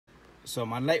So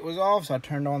my light was off, so I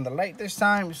turned on the light this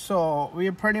time. So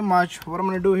we pretty much, what I'm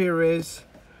gonna do here is,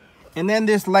 and then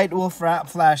this light will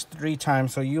flash 3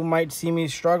 times. So you might see me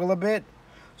struggle a bit.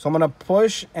 So I'm gonna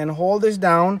push and hold this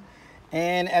down.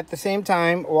 And at the same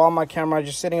time, while my camera is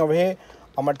just sitting over here,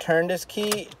 I'm gonna turn this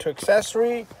key to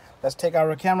accessory. Let's take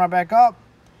our camera back up.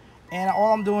 And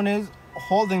all I'm doing is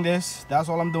holding this. That's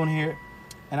all I'm doing here.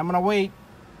 And I'm gonna wait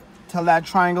till that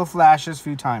triangle flashes a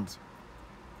few times.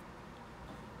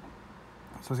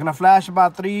 So it's gonna flash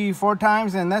about 3-4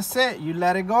 times, and that's it. You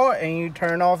let it go and you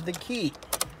turn off the key.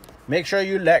 Make sure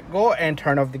you let go and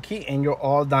turn off the key, and you're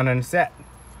all done and set.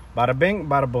 Bada bing,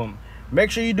 bada boom. Make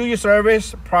sure you do your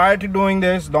service prior to doing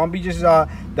this. Don't be just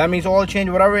that means oil change,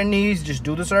 whatever it needs. Just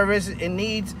do the service it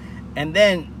needs, and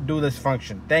then do this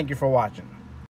function. Thank you for watching.